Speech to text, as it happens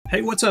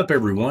Hey, what's up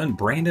everyone?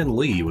 Brandon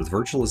Lee with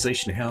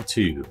Virtualization How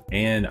To,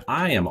 and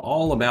I am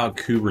all about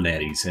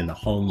Kubernetes in the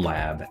home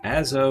lab.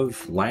 As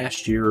of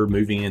last year,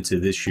 moving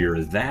into this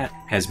year, that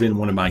has been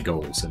one of my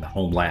goals in the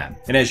home lab.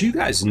 And as you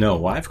guys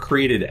know, I've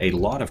created a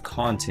lot of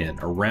content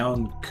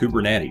around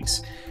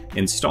Kubernetes,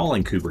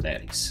 installing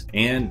Kubernetes,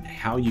 and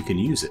how you can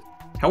use it.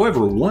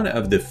 However, one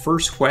of the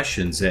first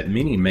questions that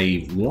many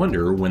may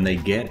wonder when they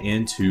get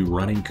into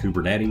running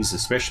Kubernetes,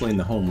 especially in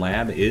the home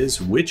lab, is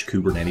which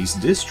Kubernetes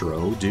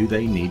distro do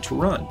they need to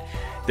run?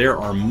 There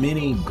are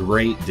many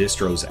great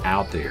distros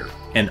out there,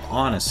 and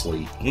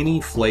honestly, any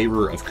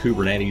flavor of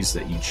Kubernetes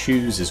that you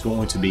choose is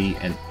going to be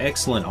an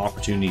excellent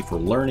opportunity for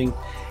learning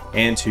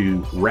and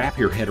to wrap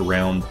your head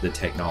around the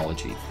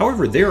technology.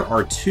 However, there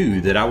are two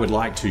that I would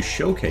like to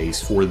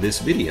showcase for this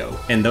video,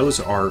 and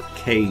those are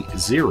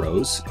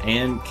k0s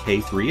and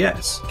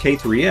k3s.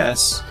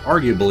 k3s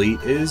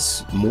arguably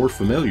is more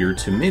familiar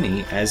to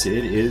many as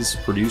it is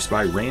produced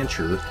by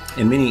Rancher,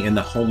 and many in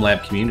the home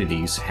lab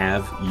communities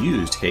have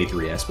used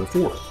k3s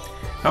before.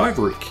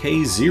 However,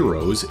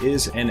 k0s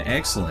is an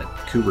excellent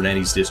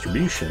Kubernetes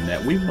distribution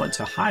that we want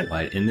to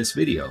highlight in this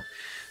video.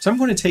 So I'm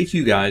going to take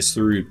you guys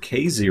through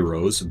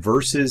k0s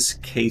versus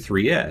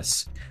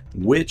k3s,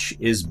 which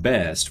is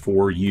best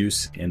for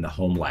use in the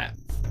home lab.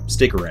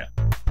 Stick around.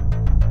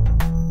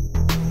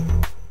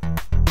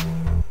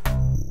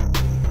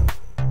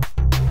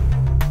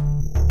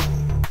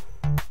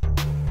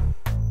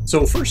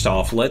 So first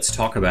off, let's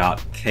talk about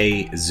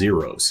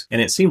k0s.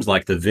 And it seems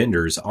like the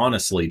vendors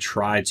honestly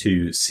try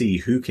to see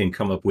who can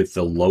come up with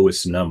the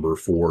lowest number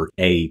for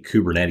a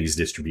Kubernetes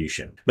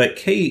distribution. But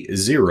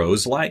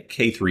k0s, like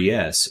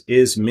k3s,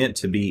 is meant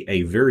to be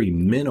a very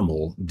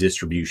minimal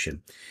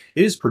distribution.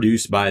 It is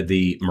produced by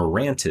the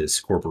Kubernetes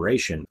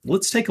Corporation.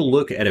 Let's take a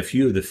look at a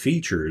few of the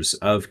features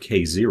of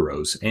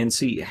k0s and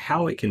see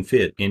how it can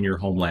fit in your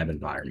home lab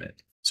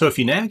environment. So if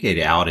you navigate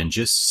out and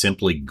just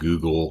simply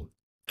Google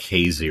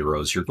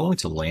k0s, you're going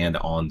to land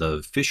on the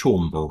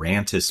official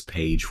Kubernetes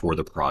page for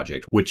the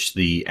project, which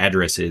the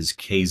address is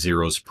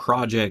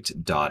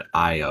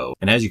k0sproject.io.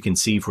 And as you can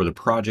see for the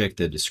project,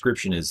 the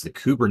description is the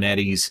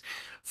Kubernetes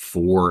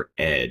for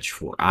Edge,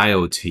 for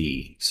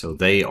IoT. So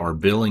they are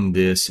billing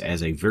this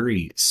as a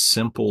very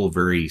simple,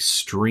 very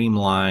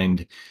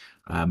streamlined,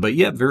 but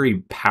yet very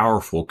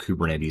powerful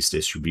Kubernetes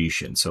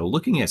distribution. So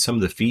looking at some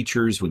of the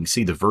features, we can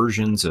see the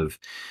versions of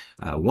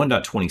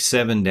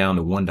 1.27 down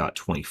to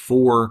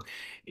 1.24.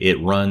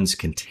 It runs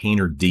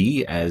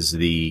containerd as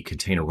the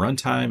container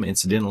runtime,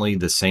 incidentally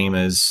the same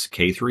as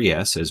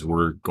k3s, as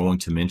we're going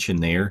to mention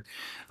there.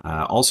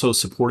 Also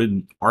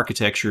supported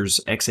architectures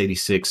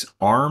x86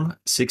 ARM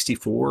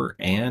 64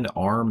 and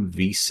ARM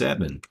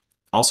v7.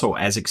 Also,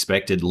 as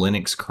expected,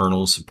 Linux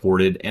kernel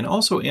supported, and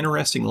also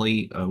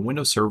interestingly,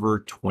 Windows Server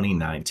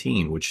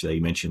 2019, which they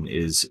mentioned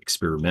is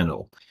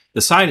experimental.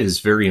 The site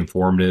is very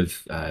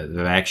informative. They've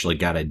actually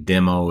got a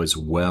demo as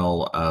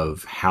well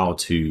of how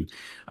to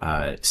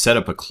set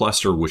up a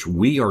cluster, which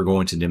we are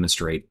going to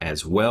demonstrate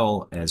as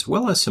well as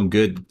some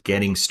good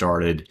getting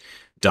started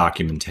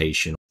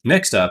documentation.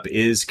 Next up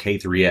is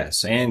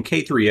k3s, and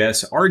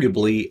k3s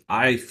arguably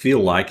I feel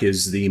like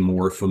is the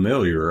more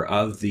familiar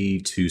of the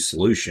two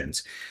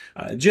solutions.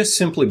 Just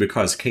simply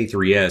because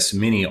k3s,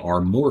 many are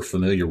more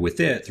familiar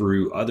with it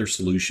through other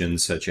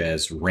solutions such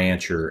as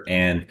Rancher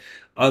and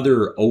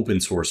other open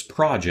source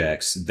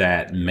projects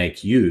that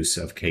make use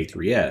of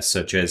k3s,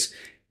 such as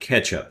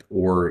Ketchup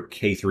or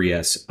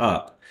k3s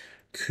Up,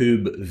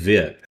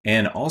 kubevip,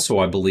 and also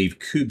I believe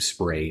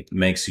kubespray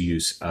makes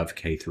use of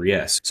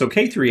k3s. So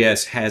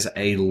k3s has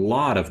a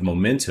lot of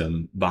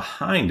momentum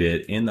behind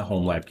it in the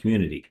home lab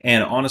community,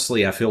 and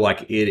honestly I feel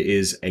like it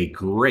is a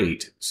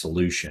great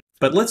solution.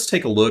 But let's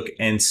take a look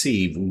and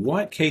see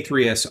what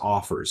k3s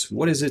offers.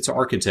 What is its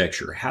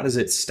architecture? How does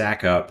it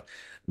stack up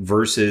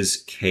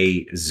versus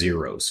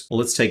k0s? Well,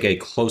 let's take a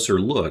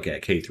closer look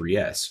at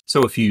k3s.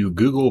 So if you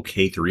Google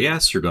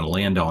k3s, you're going to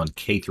land on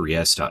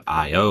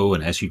k3s.io,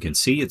 and as you can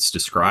see, it's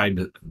described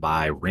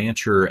by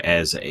Rancher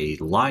as a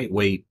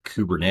lightweight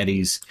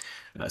Kubernetes,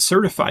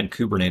 certified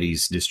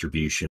Kubernetes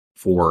distribution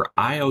for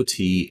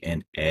IoT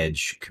and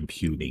edge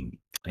computing,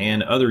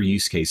 and other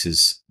use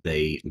cases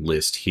they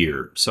list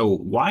here. So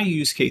why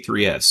use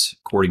k3s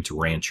according to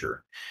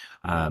Rancher?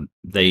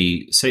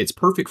 They say it's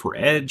perfect for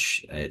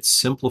edge, it's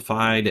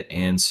simplified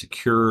and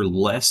secure,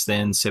 less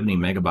than 70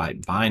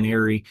 megabyte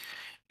binary.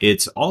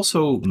 It's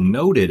also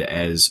noted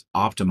as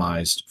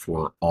optimized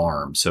for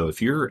ARM. So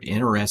if you're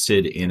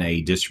interested in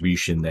a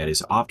distribution that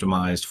is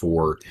optimized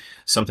for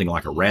something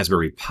like a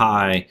Raspberry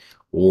Pi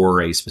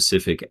or a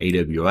specific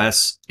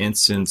AWS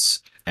instance,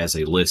 as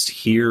a list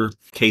here,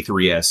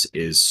 k3s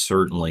is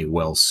certainly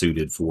well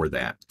suited for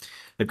that.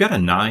 They've got a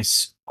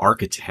nice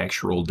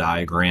architectural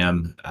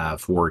diagram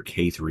for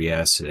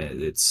k3s.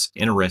 It's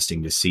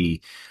interesting to see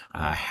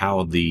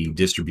how the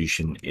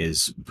distribution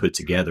is put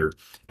together,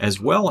 as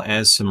well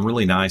as some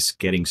really nice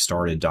getting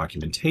started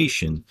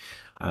documentation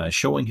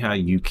showing how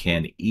you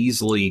can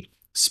easily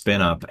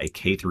spin up a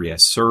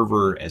K3s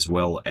server as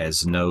well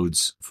as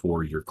nodes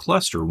for your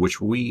cluster, which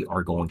we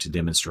are going to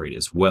demonstrate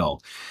as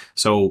well.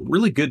 So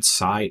really good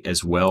site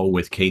as well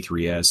with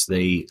K3s.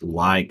 They,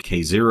 like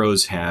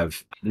k0s,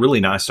 have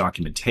really nice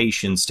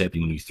documentation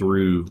stepping you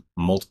through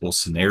multiple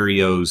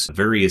scenarios,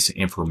 various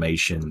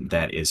information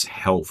that is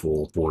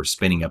helpful for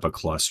spinning up a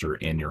cluster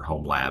in your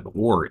home lab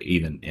or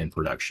even in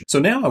production. So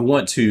now I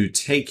want to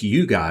take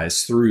you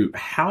guys through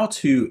how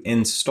to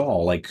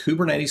install a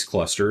Kubernetes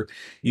cluster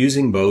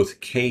using both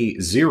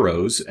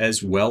k0s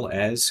as well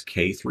as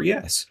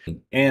k3s.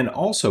 And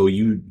also,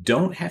 you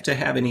don't have to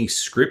have any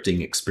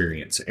scripting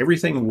experience.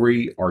 Everything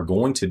we are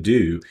going to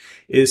do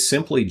is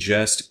simply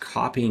just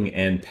copying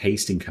and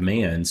pasting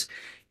commands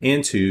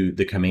into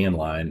the command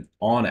line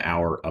on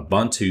our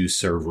Ubuntu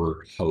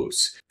server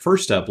hosts.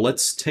 First up,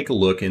 let's take a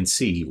look and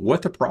see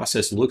what the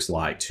process looks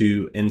like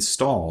to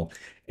install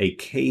a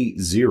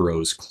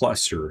k0s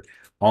cluster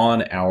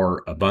on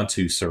our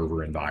Ubuntu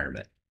server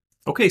environment.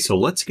 Okay, so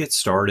let's get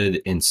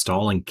started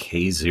installing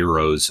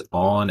k0s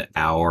on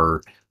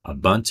our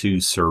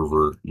Ubuntu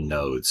server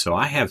nodes. So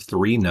I have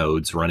 3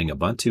 nodes running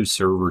Ubuntu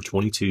server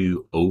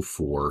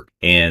 2204,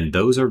 and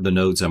those are the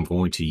nodes I'm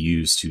going to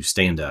use to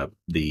stand up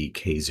the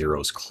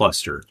k0s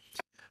cluster.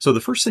 So the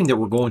first thing that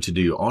we're going to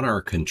do on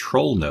our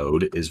control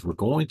node is we're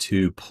going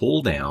to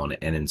pull down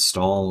and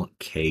install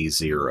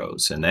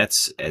k0s. And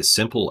that's as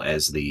simple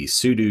as the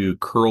sudo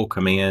curl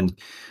command.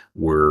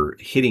 We're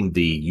hitting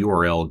the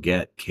URL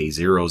get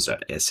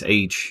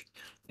k0s.sh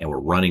and we're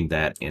running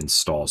that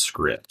install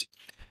script.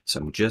 So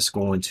I'm just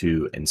going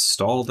to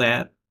install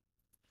that,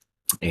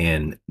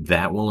 and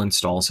that will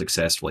install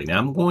successfully. Now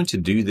I'm going to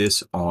do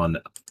this on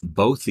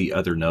both the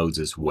other nodes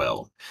as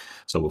well.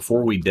 So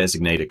before we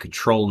designate a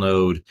control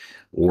node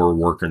or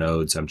worker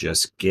nodes, I'm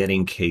just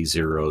getting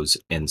k0s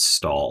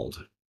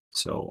installed.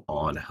 So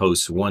on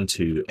hosts 1,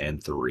 2,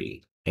 and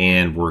 3.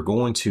 And we're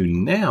going to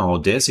now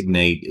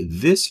designate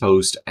this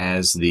host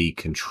as the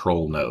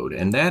control node.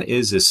 And that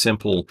is as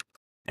simple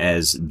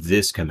as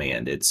this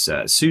command. It's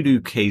sudo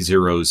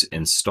k0s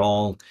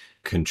install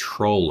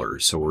controller.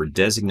 So we're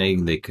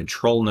designating the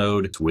control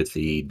node with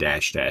the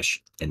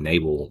 --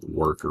 enable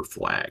worker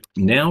flag.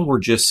 Now we're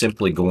just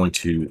simply going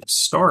to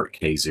start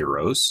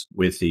k0s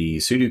with the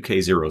sudo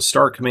k0s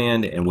start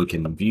command, and we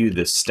can view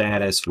the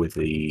status with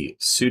the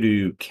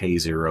sudo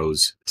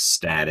k0s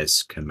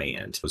status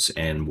command.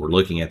 And we're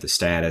looking at the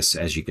status.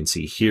 As you can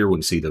see here, we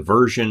can see the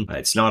version.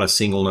 It's not a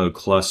single node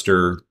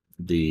cluster.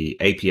 The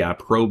API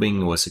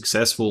probing was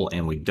successful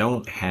and we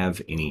don't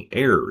have any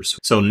errors.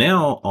 So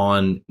now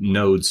on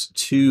nodes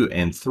 2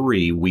 and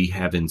 3, we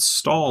have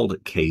installed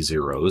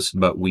k0s,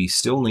 but we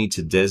still need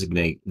to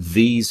designate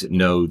these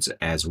nodes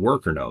as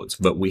worker nodes.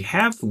 But we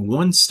have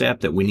one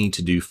step that we need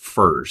to do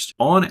first.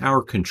 On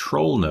our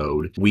control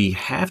node, we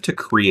have to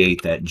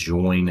create that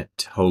join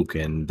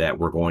token that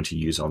we're going to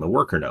use on the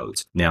worker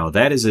nodes. Now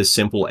that is as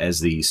simple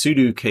as the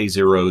sudo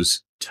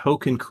k0s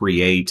token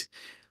create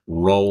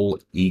role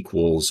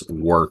equals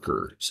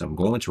worker. So I'm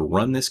going to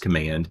run this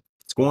command.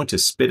 It's going to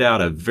spit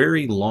out a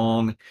very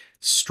long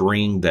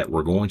string that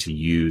we're going to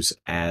use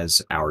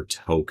as our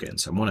token.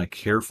 So I'm going to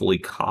carefully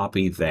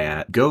copy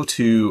that, go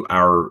to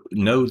our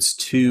nodes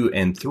 2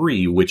 and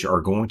 3, which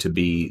are going to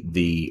be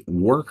the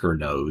worker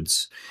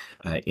nodes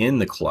in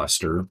the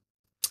cluster.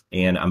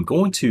 And I'm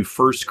going to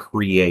first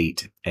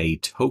create a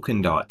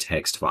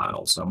token.txt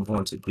file. So I'm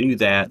going to do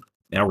that.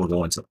 Now we're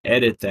going to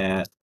edit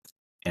that.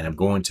 And I'm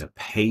going to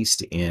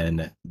paste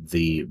in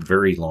the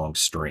very long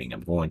string.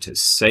 I'm going to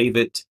save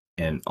it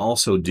and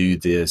also do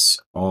this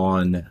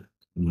on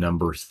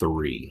number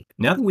 3.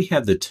 Now that we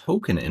have the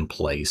token in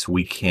place,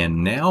 we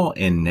can now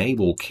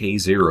enable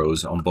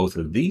k0s on both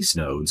of these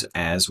nodes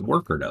as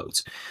worker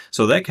nodes.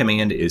 So that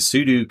command is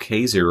sudo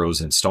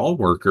k0s install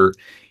worker,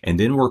 and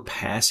then we're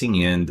passing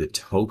in the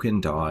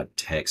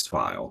token.txt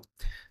file.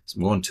 So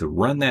I'm going to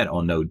run that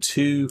on node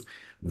 2.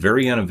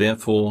 Very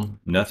uneventful,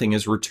 nothing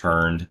is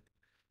returned,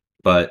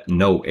 but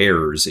no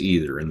errors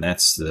either, and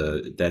that's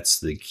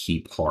the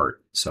key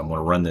part. So I'm going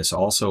to run this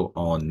also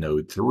on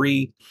node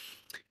 3.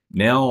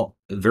 Now,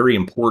 very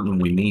important,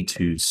 we need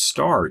to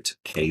start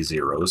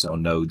k0s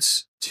on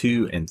nodes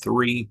 2 and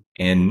 3,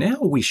 and now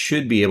we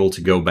should be able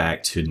to go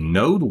back to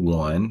node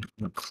 1,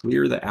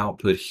 clear the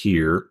output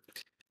here,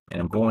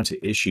 and I'm going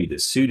to issue the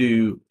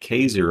sudo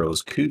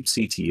k0s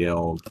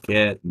kubectl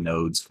get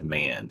nodes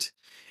command.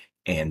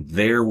 And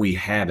there we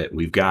have it.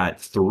 We've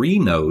got 3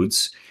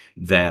 nodes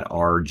that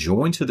are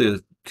joined to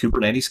the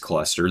Kubernetes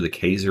cluster, the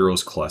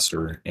k0s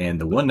cluster, and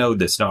the one node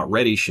that's not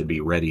ready should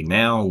be ready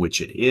now, which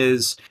it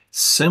is.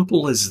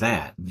 Simple as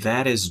that.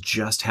 That is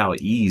just how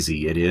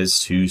easy it is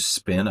to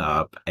spin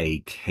up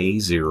a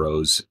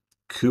k0s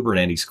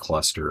Kubernetes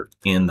cluster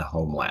in the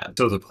home lab.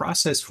 So the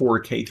process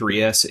for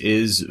k3s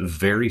is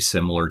very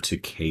similar to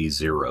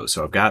k0.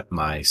 So I've got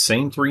my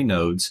same 3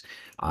 nodes.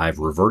 I've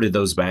reverted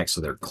those back so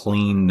they're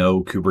clean,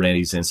 no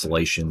Kubernetes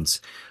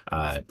installations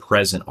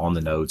present on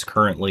the nodes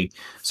currently.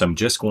 So I'm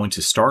just going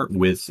to start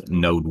with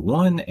node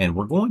 1, and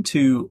we're going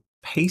to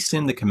paste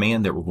in the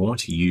command that we're going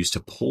to use to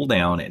pull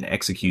down and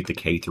execute the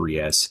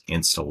K3s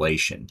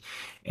installation.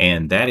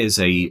 And that is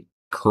a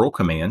curl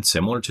command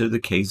similar to the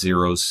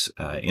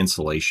k0s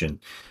installation.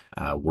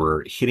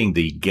 We're hitting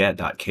the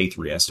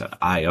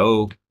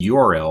get.k3s.io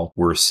URL.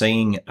 We're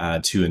saying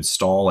to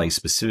install a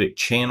specific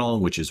channel,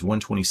 which is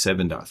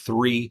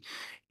 127.3,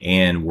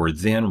 and we're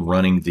then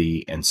running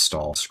the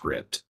install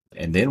script.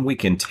 And then we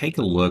can take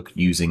a look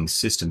using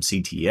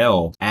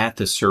systemctl at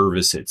the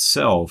service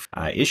itself,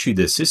 issue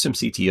the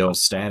systemctl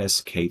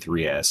status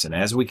k3s. And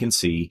as we can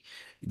see,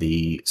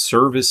 the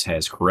service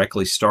has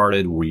correctly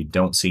started. We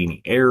don't see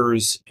any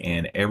errors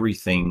and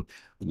everything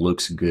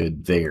looks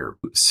good there.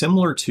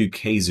 Similar to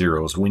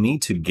k0s, we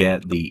need to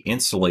get the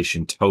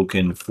installation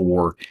token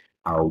for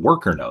our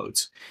worker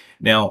nodes.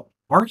 Now,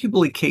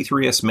 arguably,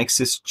 k3s makes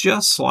this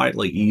just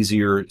slightly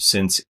easier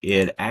since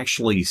it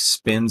actually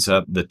spins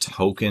up the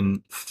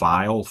token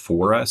file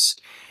for us,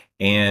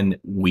 and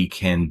we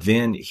can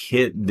then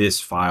hit this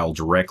file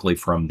directly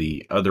from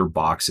the other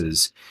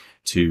boxes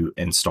to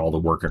install the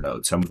worker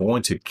node. So I'm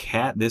going to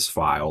cat this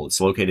file.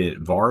 It's located at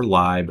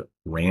var-lib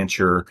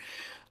rancher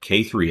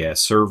k3s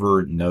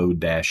server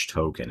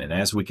node-token. And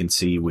as we can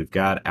see, we've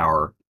got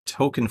our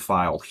token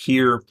file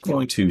here. I'm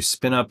going to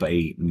spin up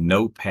a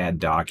notepad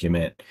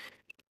document,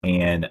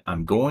 and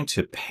I'm going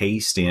to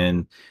paste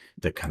in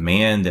the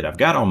command that I've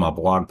got on my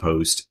blog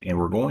post, and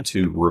we're going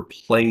to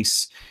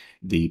replace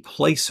the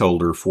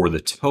placeholder for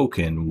the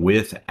token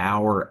with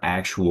our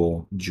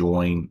actual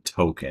join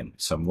token.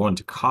 So I'm going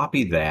to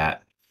copy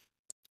that.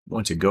 I'm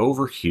going to go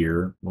over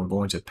here. We're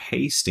going to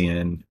paste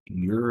in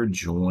your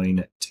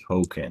join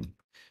token.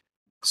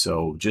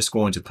 So just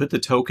going to put the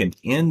token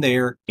in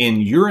there. In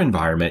your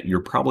environment,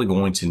 you're probably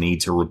going to need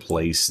to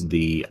replace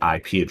the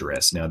IP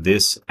address. Now,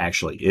 this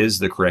actually is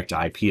the correct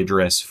IP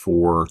address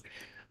for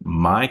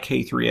my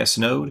K3s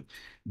node,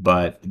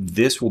 but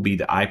this will be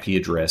the IP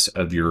address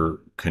of your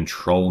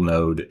control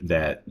node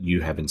that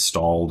you have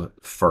installed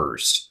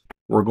first.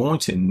 We're going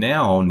to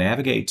now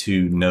navigate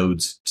to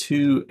nodes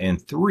 2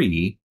 and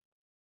 3,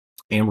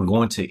 and we're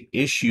going to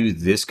issue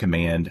this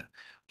command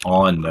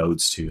on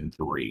nodes 2 and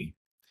 3.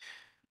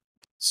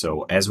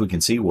 So as we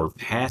can see, we're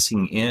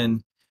passing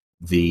in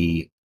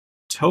the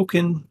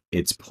token,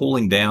 it's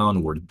pulling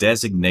down, we're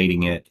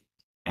designating it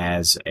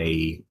as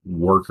a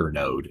worker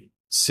node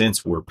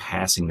since we're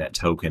passing that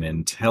token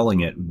and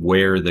telling it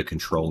where the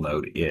control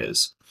node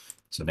is.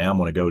 So now I'm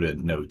going to go to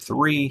node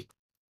 3,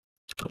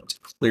 I'm going to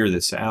clear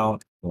this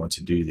out, I want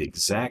to do the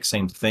exact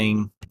same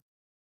thing,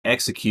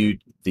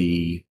 execute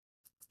the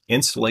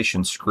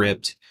installation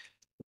script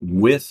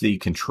with the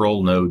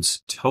control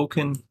node's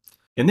token.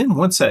 And then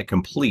once that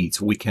completes,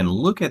 we can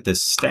look at the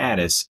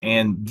status,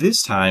 and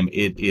this time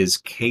it is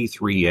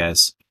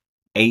K3s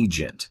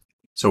agent.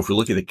 So if we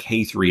look at the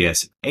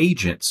K3s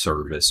agent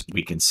service,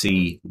 we can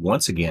see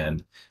once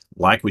again,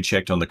 like we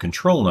checked on the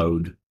control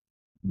node,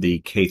 the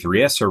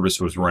K3s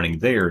service was running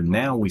there.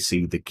 Now we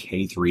see the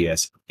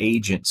K3s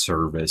agent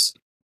service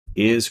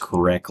is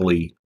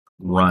correctly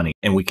running,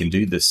 and we can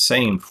do the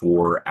same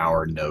for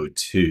our node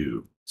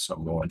 2. So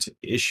I'm going to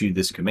issue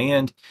this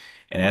command,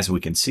 and as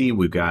we can see,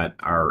 we've got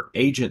our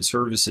agent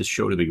services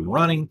show to be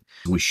running.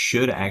 We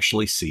should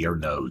actually see our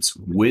nodes,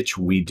 which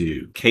we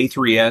do.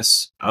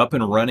 K3s up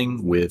and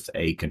running with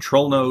a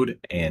control node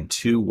and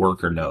 2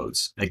 worker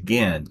nodes.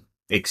 Again,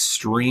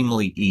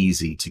 extremely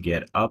easy to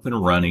get up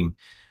and running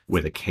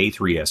with a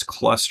K3s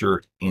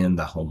cluster in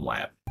the home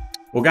lab.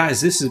 Well,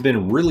 guys, this has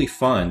been really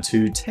fun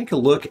to take a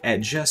look at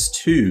just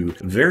 2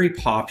 very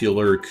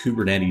popular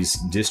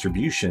Kubernetes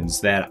distributions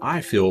that I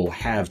feel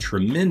have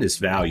tremendous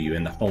value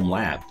in the home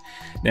lab.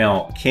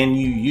 Now, can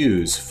you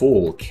use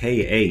full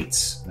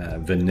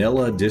k8s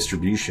vanilla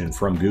distribution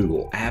from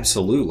Google?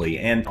 Absolutely.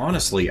 And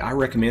honestly, I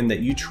recommend that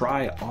you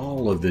try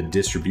all of the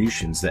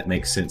distributions that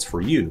make sense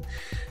for you,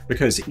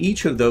 because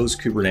each of those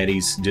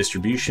Kubernetes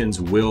distributions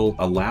will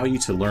allow you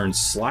to learn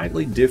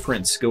slightly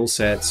different skill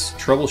sets,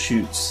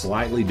 troubleshoot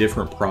slightly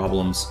different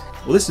problems.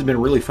 Well, this has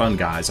been really fun,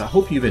 guys. I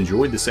hope you've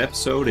enjoyed this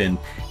episode, and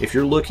if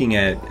you're looking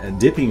at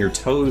dipping your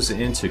toes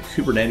into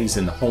Kubernetes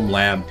in the home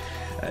lab,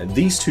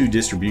 these 2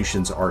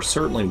 distributions are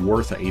certainly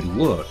worth a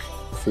look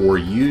for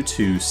you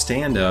to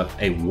stand up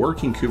a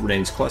working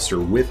Kubernetes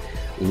cluster with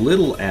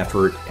little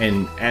effort,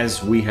 and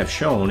as we have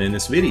shown in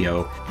this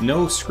video,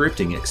 no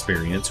scripting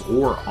experience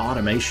or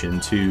automation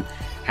to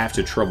have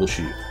to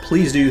troubleshoot.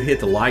 Please do hit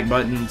the like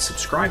button,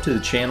 subscribe to the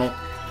channel,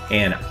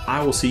 and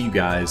I will see you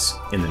guys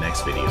in the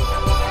next video.